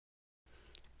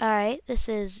Alright, this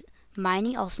is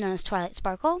Miney, also known as Twilight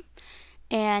Sparkle,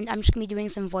 and I'm just going to be doing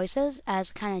some voices as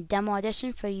a kind of demo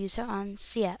audition for a user on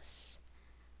CS.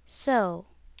 So,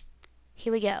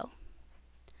 here we go.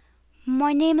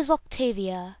 My name is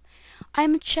Octavia.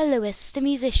 I'm a celloist, a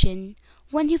musician,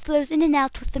 one who flows in and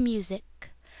out with the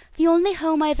music. The only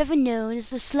home I have ever known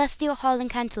is the Celestial Hall in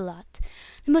Canterlot,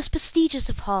 the most prestigious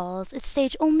of halls, its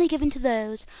stage only given to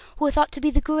those who are thought to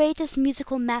be the greatest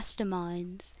musical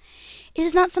masterminds. It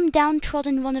is not some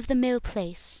downtrodden run-of-the-mill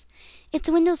place. Its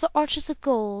windows are arches of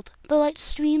gold, the light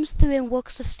streams through in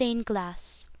works of stained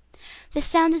glass. The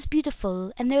sound is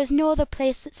beautiful, and there is no other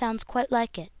place that sounds quite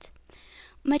like it.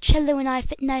 My cello and I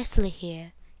fit nicely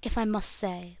here, if I must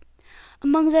say,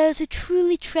 among those who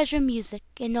truly treasure music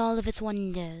in all of its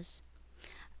wonders.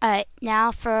 Alright,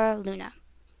 now for Luna.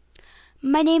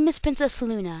 My name is Princess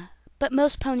Luna, but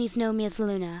most ponies know me as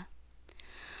Luna.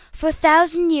 For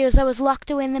 1,000 years I was locked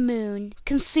away in the moon,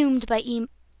 consumed by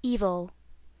evil.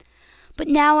 But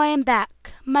now I am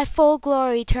back, my full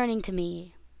glory turning to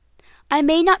me. I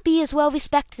may not be as well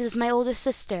respected as my older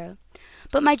sister,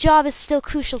 but my job is still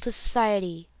crucial to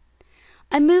society.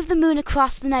 I move the moon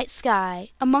across the night sky,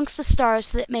 amongst the stars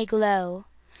so that it may glow.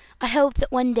 I hope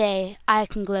that one day I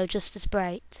can glow just as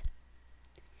bright.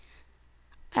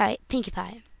 Alright, Pinkie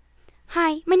Pie.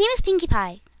 Hi, my name is Pinkie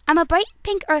Pie. I'm a bright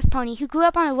pink earth pony who grew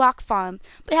up on a rock farm,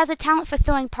 but has a talent for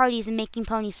throwing parties and making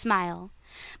ponies smile.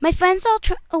 My friends are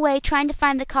away trying to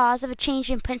find the cause of a change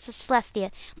in Princess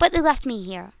Celestia, but they left me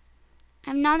here.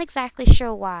 I'm not exactly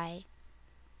sure why.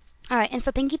 Alright, and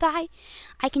for Pinkie Pie,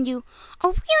 I can do a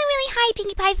really high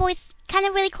Pinkie Pie voice, kind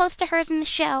of really close to hers in the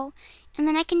show. And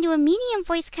then I can do a medium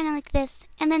voice kind of like this,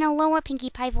 and then a lower Pinkie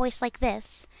Pie voice like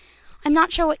this. I'm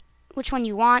not sure which one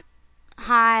you want,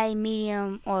 high,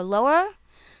 medium, or lower.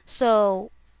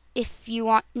 So, if you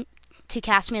want to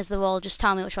cast me as the role, just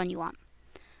tell me which one you want.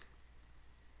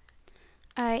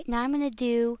 Alright, now I'm going to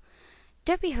do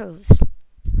Derpy Hooves.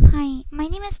 Hi, my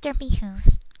name is Derpy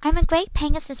Hooves. I'm a great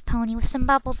Pegasus pony with some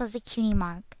bubbles as a cutie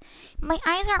mark. My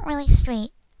eyes aren't really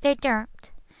straight, they're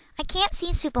derped. I can't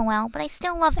see super well, but I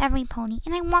still love every pony,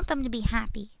 and I want them to be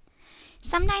happy.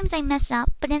 Sometimes I mess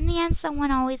up, but in the end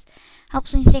someone always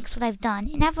helps me fix what I've done,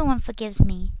 and everyone forgives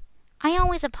me. I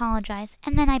always apologize,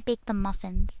 and then I bake the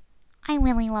muffins. I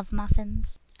really love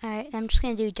muffins. Alright, I'm just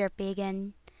going to do Derpy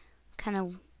again. Kind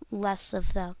of less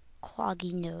of the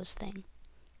cloggy nose thing.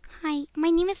 Hi, my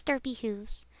name is Derpy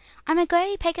Hooves. I'm a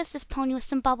gray Pegasus pony with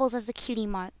some bubbles as a cutie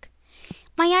mark.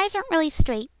 My eyes aren't really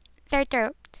straight, they're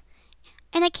derped.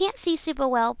 And I can't see super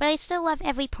well, but I still love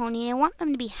every pony and I want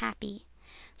them to be happy.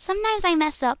 Sometimes I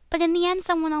mess up, but in the end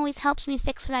someone always helps me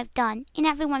fix what I've done, and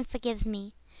everyone forgives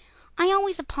me. I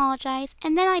always apologize,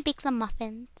 and then I bake the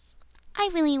muffins. I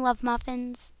really love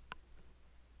muffins.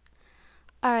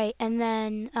 Alright, and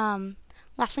then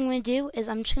last thing I'm going to do is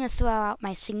I'm just going to throw out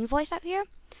my singing voice out here,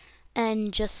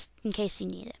 and just in case you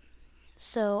need it.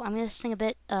 So I'm going to sing a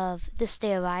bit of This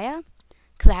Day of Raya,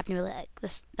 because I happen to really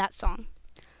like that song.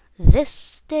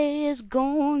 This day is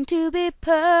going to be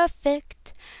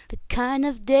perfect, the kind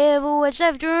of day of which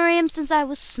I've dreamed since I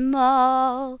was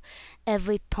small.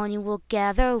 Every pony will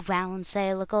gather round,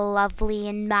 say, look lovely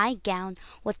in my gown.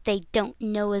 What they don't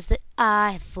know is that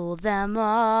I fool them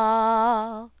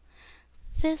all.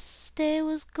 This day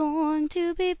was going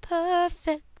to be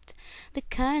perfect, the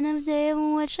kind of day of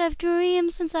which I've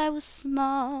dreamed since I was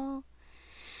small.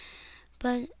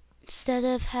 But instead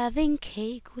of having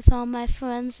cake with all my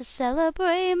friends to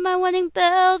celebrate my wedding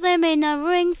bells, they may not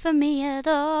ring for me at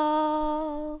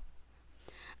all.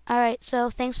 Alright, so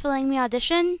thanks for letting me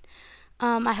audition.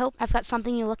 I hope I've got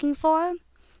something you're looking for.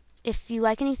 If you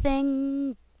like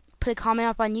anything, put a comment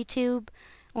up on YouTube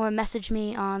or message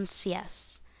me on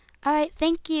CS. Alright,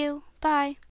 thank you. Bye.